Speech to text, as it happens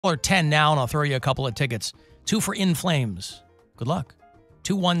Or 10 now, and I'll throw you a couple of tickets. 2 for In Flames. Good luck.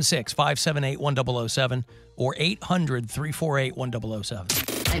 216-578-1007 or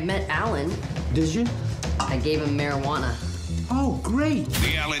 800-348-1007. I met Alan. Did you? I gave him marijuana. Oh, great.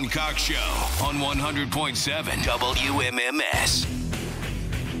 The Alan Cox Show on 100.7 WMMS.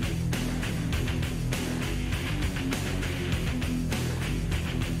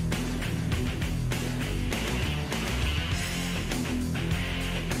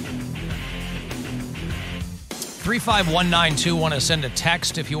 Three 35192. Want to send a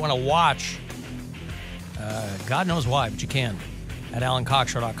text if you want to watch. God knows why, but you can. At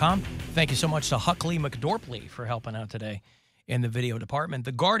AlanCoxShow.com. Thank you so much to Huckley McDorpley for helping out today in the video department.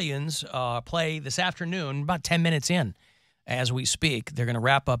 The Guardians play this afternoon, about 10 minutes in as we speak. They're going to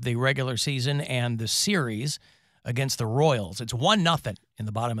wrap up the regular season and the series against the Royals. It's 1-0 in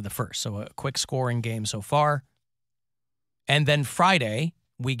the bottom of the first, so a quick scoring game so far. And then Friday,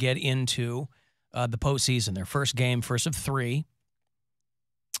 we get into the postseason. Their first game, first of 3,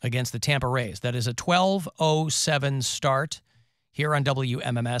 against the Tampa Rays. That is a 12:07 start here on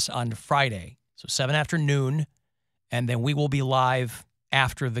WMMS on Friday. So 7 afternoon, and then we will be live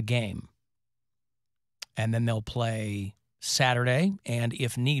after the game. And then they'll play Saturday and,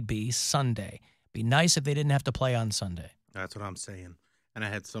 if need be, Sunday. Be nice if they didn't have to play on Sunday. That's what I'm saying. And I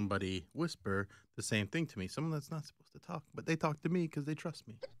had somebody whisper the same thing to me. Someone that's not supposed to talk, but they talk to me because they trust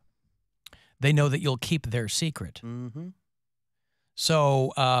me. They know that you'll keep their secret. Mm-hmm.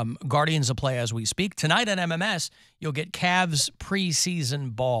 So Guardians will play as we speak. Tonight on MMS, you'll get Cavs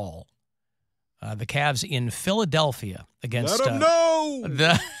preseason ball. The Cavs in Philadelphia against Let them know!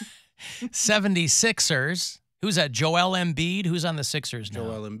 The 76ers. Who's that? Joel Embiid? Who's on the Sixers now?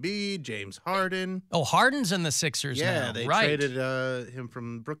 Joel Embiid, James Harden. Oh, Harden's in the Sixers now. Yeah, they traded him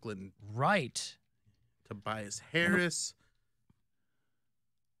from Brooklyn. Right. Tobias Harris.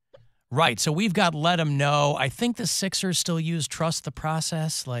 Right. So we've got Let Them Know. I think the Sixers still use Trust the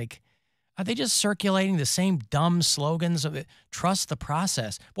Process. Like, are they just circulating the same dumb slogans of it? Trust the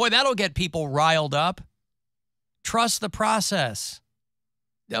process. Boy, that'll get people riled up. Trust the process.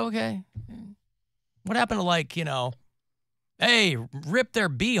 Okay. What happened to, like, hey, rip their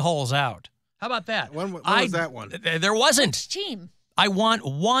b-holes out? How about that? When was that one? There wasn't. Which team? I want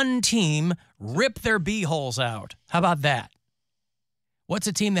one team rip their b-holes out. How about that? What's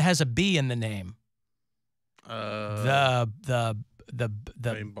a team that has a B in the name? The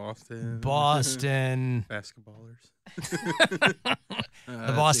Boston basketballers. the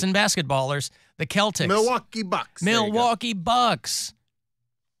Boston basketballers, the Celtics, Milwaukee Bucks.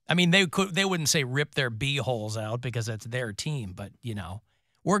 I mean, they wouldn't say rip their b-holes out because that's their team, but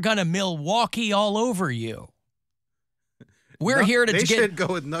we're gonna Milwaukee all over you. We're here to should go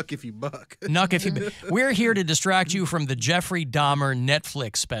with Nuck if you buck. Nuck if you. We're here to distract you from the Jeffrey Dahmer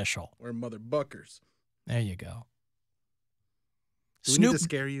Netflix special. Or Mother Buckers. There you go. Do we need to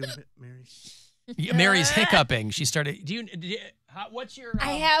scare you, Mary? Mary's hiccuping. She started. What's your?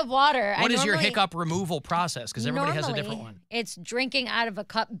 I have water. What is your hiccup removal process? Because everybody has a different one. It's drinking out of a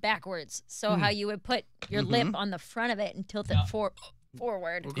cup backwards. So how you would put your lip on the front of it and tilt it forward. Well,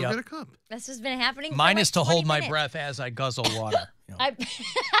 go get a cup. This has been happening. Mine is to hold minutes. my breath as I guzzle water. I've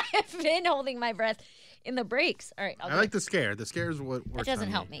been holding my breath in the breaks. All right. I like the scare. The scare is what works. That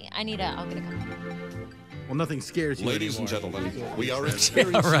doesn't help me. I'll get a cup. Well, nothing scares you. Ladies and anymore. gentlemen, we are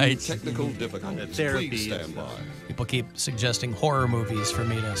experiencing technical difficulties. Therapy. Please stand by. People keep suggesting horror movies for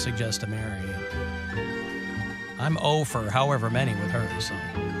me to suggest to Mary. I'm 0 for however many with her. So.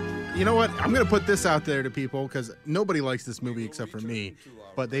 You know what? I'm going to put this out there to people because nobody likes this movie except for me.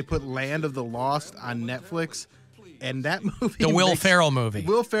 But they put Land of the Lost on Netflix, and that movie. The Will Ferrell movie.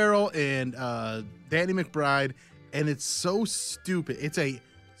 Will Ferrell and Danny McBride, and it's so stupid. It's a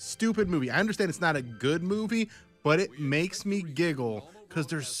stupid movie. I understand it's not a good movie, but it makes me giggle because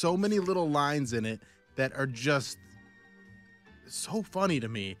there's so many little lines in it that are just so funny to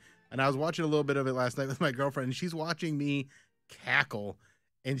me. And I was watching a little bit of it last night with my girlfriend, and she's watching me cackle.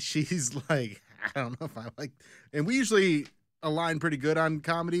 And she's like, I don't know if I like. And we usually align pretty good on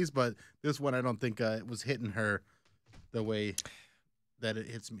comedies, but this one I don't think it was hitting her the way that it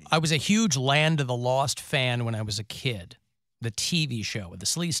hits me. I was a huge Land of the Lost fan when I was a kid. The TV show with the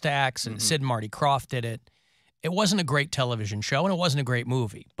Slee Stacks and Sid and Marty Krofft did it. It wasn't a great television show and it wasn't a great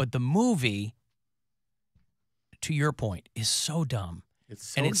movie. But the movie, to your point, is so dumb.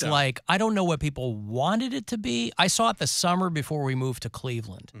 It's dumb. like, I don't know what people wanted it to be. I saw it the summer before we moved to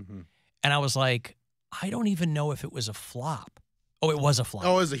Cleveland. And I was like, I don't even know if it was a flop. Oh, it was a flop.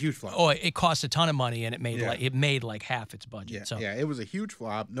 Oh, it was a huge flop. Oh, it cost a ton of money and it made like half its budget. Yeah, it was a huge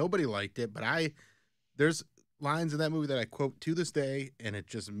flop. Nobody liked it, but there's lines in that movie that I quote to this day, and it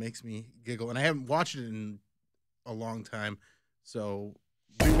just makes me giggle. And I haven't watched it in a long time, so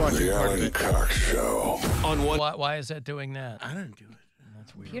rewatching The part of Alan it. Cox Show. On one. Why is that doing that? I didn't do it.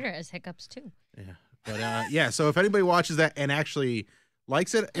 That's weird. Computer has hiccups too. Yeah, but yeah. So if anybody watches that and actually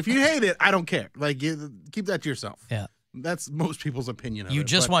likes it, if you hate it, I don't care. Like, keep that to yourself. Yeah. That's most people's opinion of it. You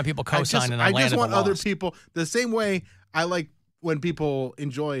just but want people co-signing on I Land just of the want other Lost. people the same way I like when people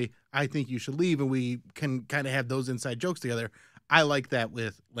enjoy I Think You Should Leave, and we can kind of have those inside jokes together. I like that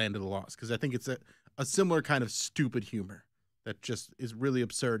with Land of the Lost because I think it's a similar kind of stupid humor that just is really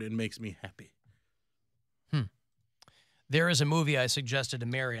absurd and makes me happy. There is a movie I suggested to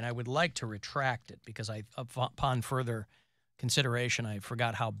Mary, and I would like to retract it because upon further consideration, I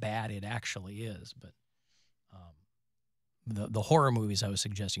forgot how bad it actually is. But the horror movies I was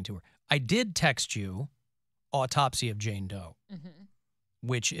suggesting to her, I did text you Autopsy of Jane Doe,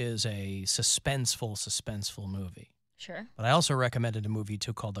 which is a suspenseful movie. Sure. But I also recommended a movie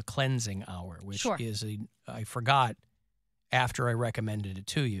too called The Cleansing Hour, which is I forgot after I recommended it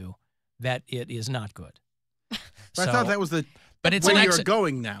to you that it is not good. But I thought that was the but it's where an you're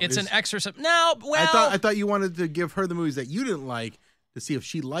going now. It's an exercise. No, well, I thought you wanted to give her the movies that you didn't like to see if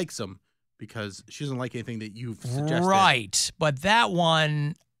she likes them because she doesn't like anything that you've suggested. Right, but that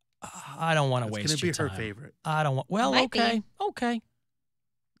one, I don't want to waste It's going your to be time. her favorite. I don't want. Well, Might okay.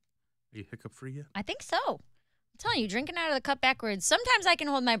 Are you hiccup free yet? I think so. I'm telling you, drinking out of the cup backwards. Sometimes I can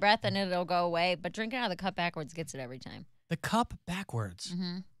hold my breath and it'll go away, but drinking out of the cup backwards gets it every time. The cup backwards.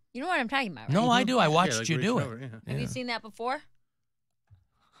 Mm-hmm. You know what I'm talking about, right? No, I do. I watched like you do reaching it. over, yeah. Have you seen that before?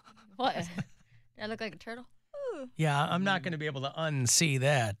 What? Did I look like a turtle? Ooh. Yeah, I'm not going to be able to unsee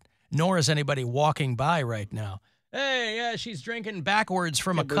that. Nor is anybody walking by right now. Hey, yeah, she's drinking backwards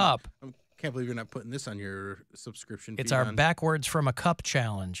from a cup. I can't believe you're not putting this on your subscription. It's feed our on. backwards from a cup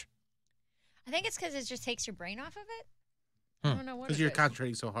challenge. I think it's because it just takes your brain off of it. I don't know what it Because you're is.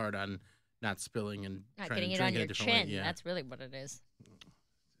 concentrating so hard on not spilling and Not trying getting to it on drink your a different chin. way. Yeah. That's really what it is.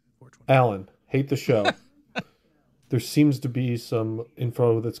 Alan, hate the show. There seems to be some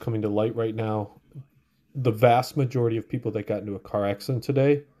info that's coming to light right now. The vast majority of people that got into a car accident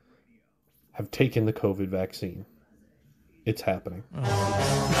today have taken the COVID vaccine. It's happening.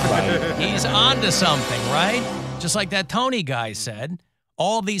 He's on to something, right? Just like that Tony guy said,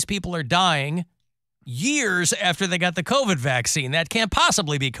 all these people are dying years after they got the COVID vaccine. That can't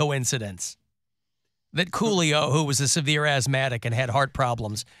possibly be coincidence. That Coolio, who was a severe asthmatic and had heart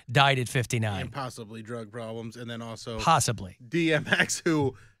problems, died at 59. And possibly drug problems. And then also Possibly. DMX,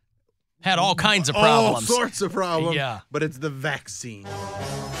 who Had all kinds of problems. all sorts of problems. Yeah. But it's the vaccine.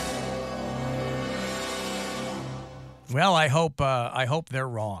 Well, I hope they're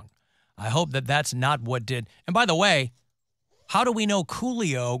wrong. I hope that that's not what did. And by the way, how do we know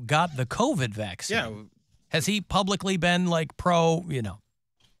Coolio got the COVID vaccine? Yeah. Has he publicly been like pro, He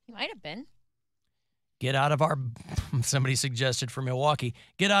might have been. get out of our, somebody suggested for Milwaukee,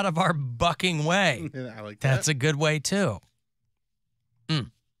 get out of our bucking way. I like that. That's a good way too.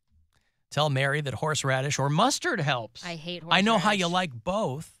 Tell Mary that horseradish or mustard helps. I hate I know how you horseradish. like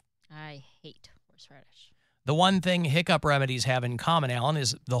both. I hate horseradish. The one thing hiccup remedies have in common, Alan,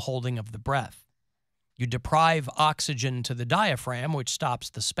 is the holding of the breath. You deprive oxygen to the diaphragm, which stops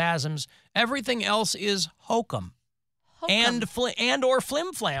the spasms. Everything else is hokum. And or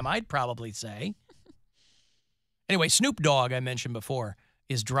flim-flam, I'd probably say. Anyway, Snoop Dogg, I mentioned before,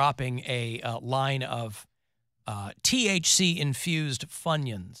 is dropping a line of THC-infused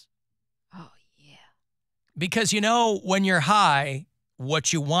Funyuns. Oh, yeah. Because, when you're high,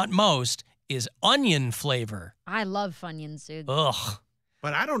 what you want most is onion flavor. I love Funyuns, dude. Ugh.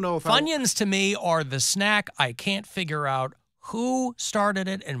 But I don't know if Funyuns to me are the snack I can't figure out who started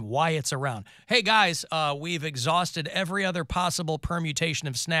it and why it's around. Hey, guys, we've exhausted every other possible permutation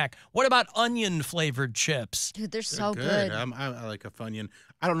of snack. What about onion-flavored chips? Dude, they're they're so good. I like a Funyun.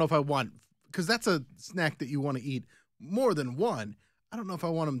 I don't know if I want, because that's a snack that you want to eat more than one. I don't know if I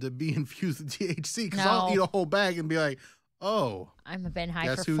want them to be infused with THC, because I'll No. eat a whole bag and be like, oh. I've been high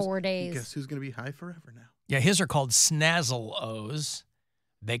guess for who's- 4 days. Guess who's going to be high forever now? Yeah, his are called Snazzle-O's.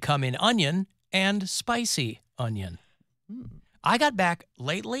 They come in onion and spicy onion. I got back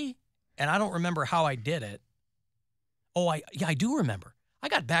lately, and I don't remember how I did it. Oh, I do remember. I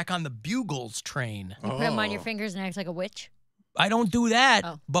got back on the Bugles train. You put them on your fingers and act like a witch? I don't do that,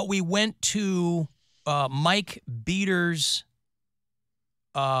 Oh. but we went to Mike Beater's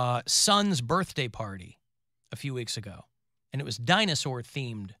son's birthday party a few weeks ago, and it was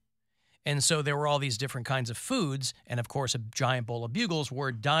dinosaur-themed. And so there were all these different kinds of foods, and of course a giant bowl of Bugles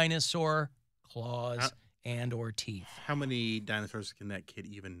were dinosaur claws and or teeth. How many dinosaurs can that kid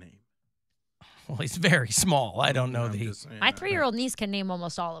even name? Well, he's very small. I don't know My 3-year-old niece can name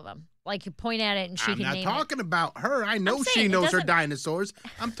almost all of them. Like, you point at it and she I'm can not name talking about her. I know she saying, knows her dinosaurs.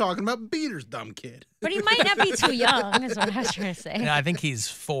 I'm talking about Beater's dumb kid. But he might not be too young, is what I was trying to say. Yeah, I think he's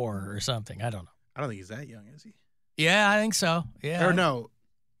 4 or something. I don't know. I don't think he's that young, is he? Yeah, I think so. Yeah. Or no.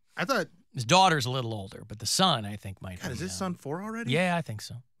 I thought his daughter's a little older, but the son, I think, might be. God, is his son 4 already? Yeah, I think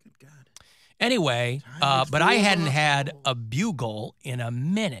so. Good God. Anyway, but I hadn't had a bugle in a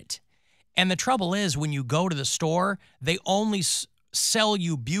minute. And the trouble is, when you go to the store, they only sell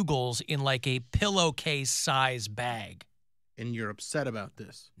you bugles in like a pillowcase size bag. And you're upset about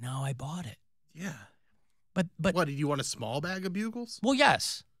this? No, I bought it. Yeah. But what, did you want a small bag of bugles? Well,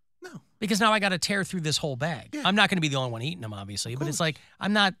 yes. No. Because now I got to tear through this whole bag. Yeah. I'm not going to be the only one eating them, obviously, but it's like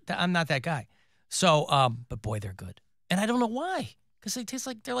I'm not that guy. So, but boy, they're good. And I don't know why. Because they taste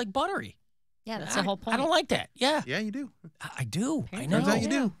like they're like buttery. Yeah, that's the whole point. I don't like that. Yeah. Yeah, you do. I do. I know. Turns out you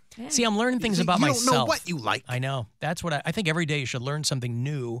do. Yeah. See, I'm learning things about myself. You don't know what you like. I know. That's what I think every day you should learn something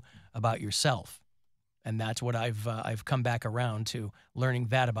new about yourself. And that's what I've come back around to, learning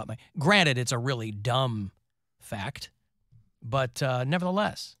that about my. Granted, it's a really dumb fact, but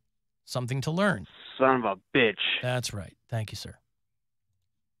nevertheless, something to learn. Son of a bitch. That's right. Thank you, sir.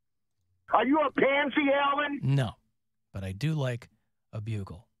 Are you a pansy, Alan? No, but I do like a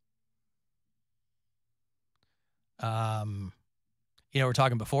bugle. We were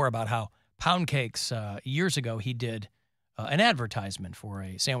talking before about how Poundcake's years ago he did an advertisement for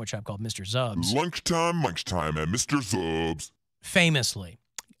a sandwich shop called Mr. Zub's. Lunchtime at Mr. Zub's. Famously,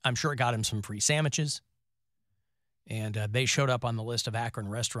 I'm sure it got him some free sandwiches. And they showed up on the list of Akron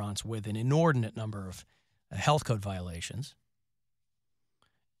restaurants with an inordinate number of health code violations.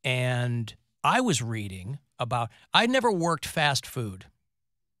 And I was reading about, I'd never worked fast food.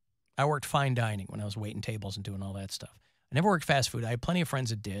 I worked fine dining when I was waiting tables and doing all that stuff. I never worked fast food. I had plenty of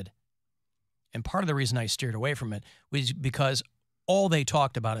friends that did. And part of the reason I steered away from it was because all they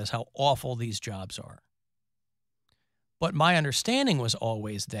talked about is how awful these jobs are. But my understanding was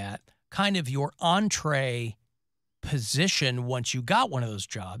always that kind of your entree position once you got one of those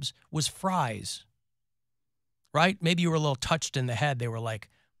jobs was fries, right? Maybe you were a little touched in the head. They were like,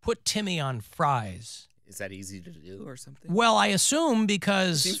 put Timmy on fries. Is that easy to do or something? Well, I assume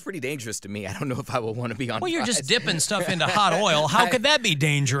because... It seems pretty dangerous to me. I don't know if I will want to be on Well, you're fries. just dipping stuff into hot oil. How could that be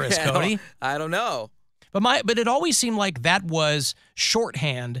dangerous, Cody? I don't know. But it always seemed like that was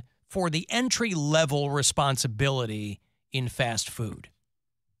shorthand for the entry-level responsibility in fast food.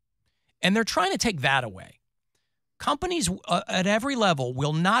 And they're trying to take that away. Companies at every level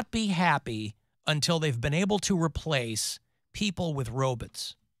will not be happy until they've been able to replace people with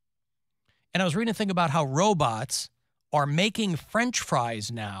robots. And I was reading a thing about how robots are making French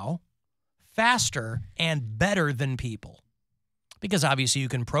fries now faster and better than people. Because obviously you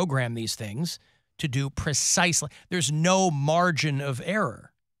can program these things to do precisely. There's no margin of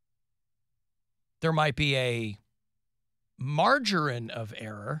error. There might be a margarine of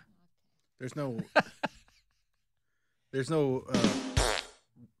error. There's no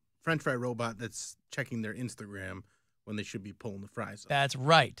French fry robot that's checking their Instagram when they should be pulling the fries off. That's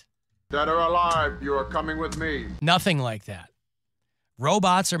right. Dead or alive, you are coming with me. Nothing like that.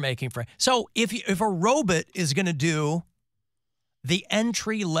 Robots are making fries. So if a robot is going to do the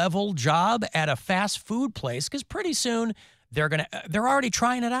entry-level job at a fast food place, because pretty soon they're already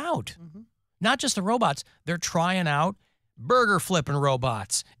trying it out. Mm-hmm. Not just the robots, they're trying out burger flipping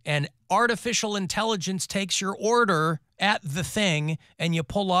robots, and artificial intelligence takes your order at the thing and you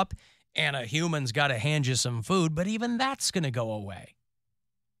pull up and a human's got to hand you some food, but even that's going to go away.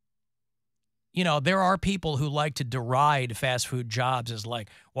 You know, there are people who like to deride fast food jobs as like,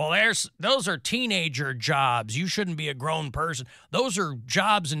 well, those are teenager jobs. You shouldn't be a grown person. Those are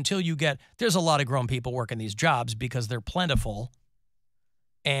jobs until you get, there's a lot of grown people working these jobs because they're plentiful.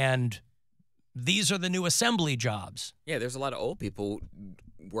 And these are the new assembly jobs. Yeah, there's a lot of old people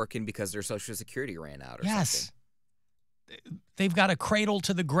working because their Social Security ran out or something. They've got a cradle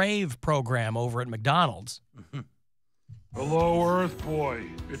to the grave program over at McDonald's. Hello, Earth Boy.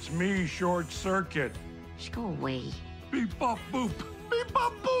 It's me, Short Circuit. Just go away. Beep, bop, boop. Beep,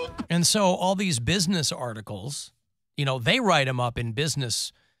 bop, boop. And so all these business articles, you know, they write them up in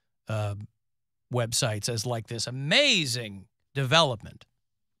business websites as like this amazing development.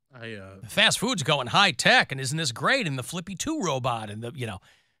 Fast food's going high tech, and isn't this great? And the Flippy 2 robot, and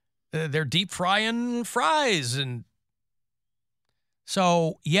they're deep frying fries, and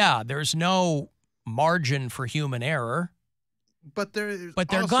so yeah, there's no margin for human error. But they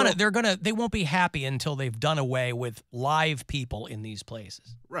won't be happy until they've done away with live people in these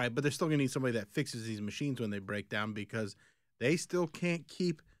places. Right, but they're still gonna need somebody that fixes these machines when they break down because they still can't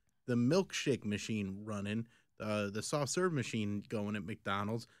keep the milkshake machine running, the soft serve machine going at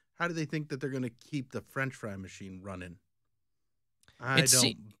McDonald's, how do they think that they're going to keep the French fry machine running? I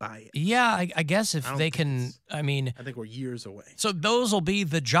don't buy it. Yeah, I guess if they can, I mean, I think we're years away. So those will be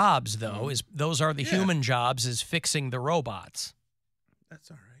the jobs, though. Those are the human jobs, is fixing the robots. That's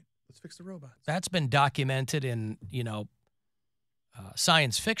all right. Let's fix the robots. That's been documented in,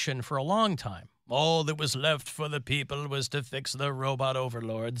 science fiction for a long time. All that was left for the people was to fix the robot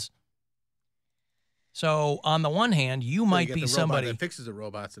overlords. So on the one hand, you might be somebody that fixes the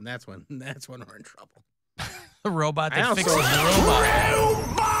robots, and that's when we're in trouble. The robot that fixes the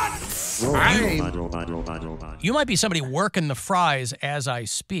robot. You might be somebody working the fries as I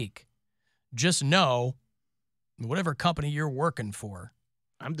speak. Just know, whatever company you're working for,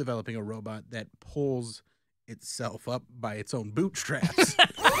 I'm developing a robot that pulls itself up by its own bootstraps.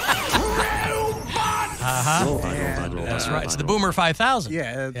 That's right. It's the Boomer 5000.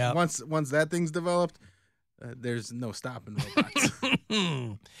 Yeah. Once that thing's developed, there's no stopping robots.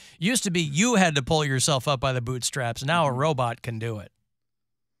 Used to be you had to pull yourself up by the bootstraps. Now a robot can do it.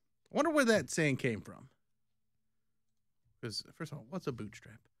 I wonder where that saying came from. Because, first of all, what's a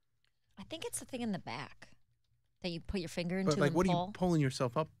bootstrap? I think it's the thing in the back that you put your finger into. But, like, and what pull. are you pulling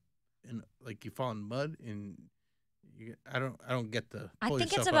yourself up? And, like, you fall in mud and I don't get the. I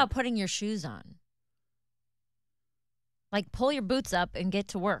think it's about putting your shoes on. Like, pull your boots up and get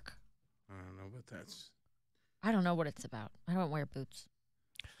to work. I don't know, but that's. I don't know what it's about. I don't wear boots.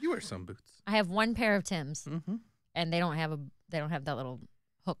 You wear some boots. I have one pair of Timbs, and they don't have that little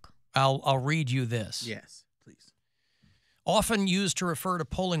hook. I'll read you this. Yes, please. Often used to refer to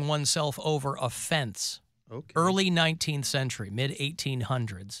pulling oneself over a fence. Okay. Early 19th century, mid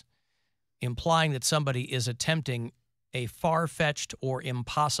 1800s, implying that somebody is attempting a far-fetched or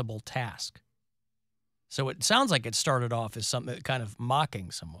impossible task. So it sounds like it started off as something kind of mocking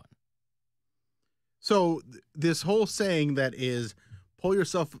someone. So this whole saying that is pull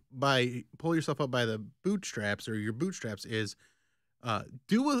yourself up by the bootstraps or your bootstraps is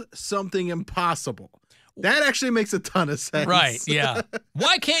do something impossible. That actually makes a ton of sense. Right, yeah.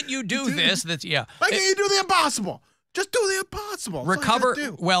 Why can't you do this? Why can't you do the impossible? Just do the impossible. Recover.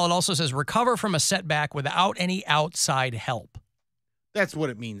 Well, it also says recover from a setback without any outside help. That's what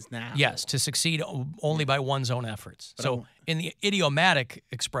it means now. Yes, to succeed only by one's own efforts. So in the idiomatic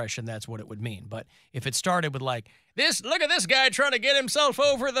expression, that's what it would mean. But if it started with like, look at this guy trying to get himself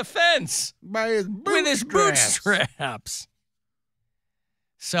over the fence by his bootstraps. With his bootstraps.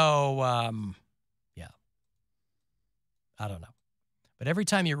 So, yeah. I don't know. But every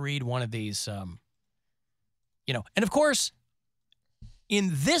time you read one of these, and of course,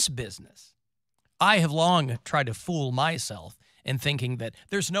 in this business, I have long tried to fool myself in thinking that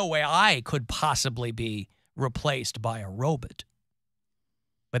there's no way I could possibly be replaced by a robot.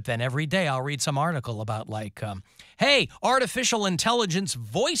 But then every day I'll read some article about like, hey, artificial intelligence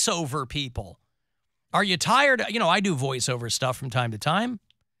voiceover people. Are you tired? I do voiceover stuff from time to time,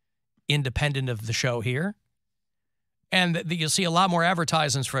 independent of the show here. And you'll see a lot more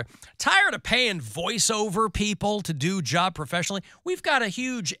advertisements for tired of paying voiceover people to do job professionally. We've got a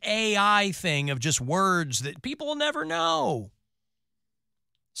huge AI thing of just words that people will never know.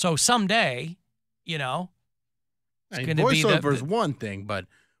 So someday, it's going to be voiceover is one thing, but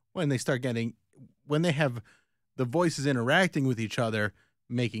when they have the voices interacting with each other,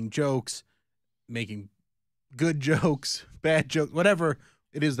 making jokes, making good jokes, bad jokes, whatever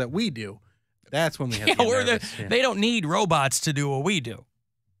it is that we do. That's when we have to get nervous. They don't need robots to do what we do.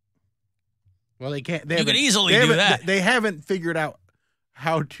 Well, they can't. You could easily do that. They haven't figured out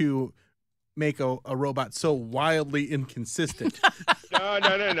how to make a robot so wildly inconsistent. I'm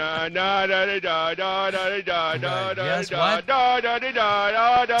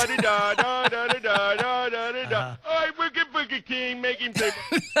Burger King making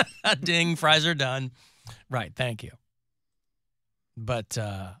ding, fries are done. Right, thank you. But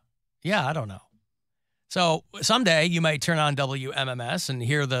yeah, I don't know. So someday you might turn on WMMS and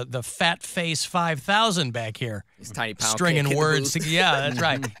hear the Fat Face 5000 back here. It's Tiny Poundcake stringing words. Yeah, that's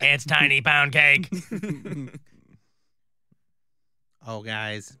right. It's Tiny Poundcake. Oh,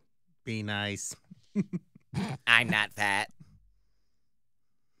 guys, be nice. I'm not fat.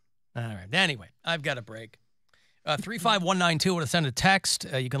 All right. Anyway, I've got a break. 35192 want to send a text.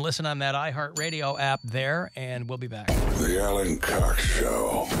 You can listen on that iHeartRadio app there, and we'll be back. The Alan Cox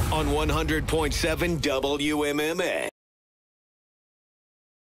Show on 100.7 WMMS.